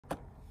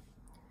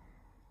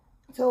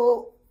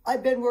So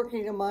I've been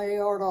working in my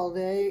yard all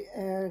day,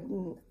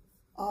 and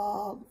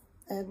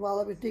while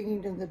I was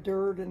digging in the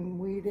dirt and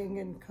weeding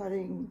and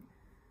cutting,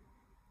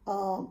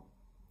 um,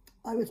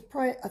 I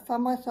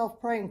found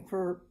myself praying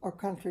for our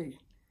country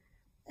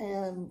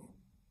and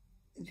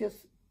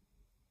just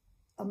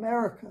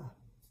America.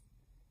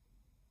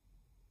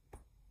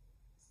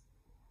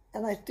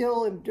 And I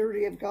still am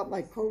dirty. I've got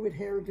my COVID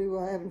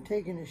hairdo. I haven't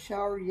taken a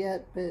shower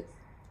yet, but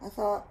I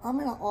thought I'm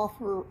going to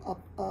offer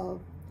up a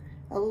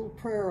little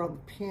prayer on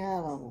the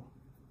piano.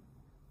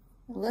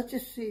 And let's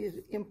just see, it's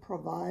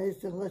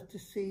improvised, and let's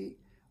just see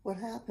what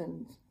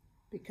happens,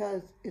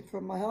 because it's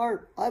from my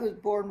heart. I was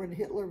born when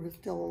Hitler was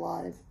still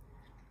alive,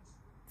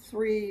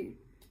 3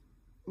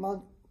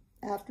 months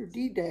after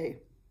D-Day.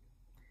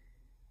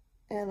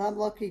 And I'm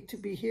lucky to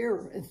be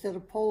here instead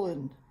of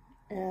Poland.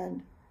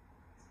 And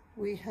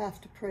we have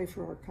to pray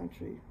for our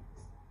country.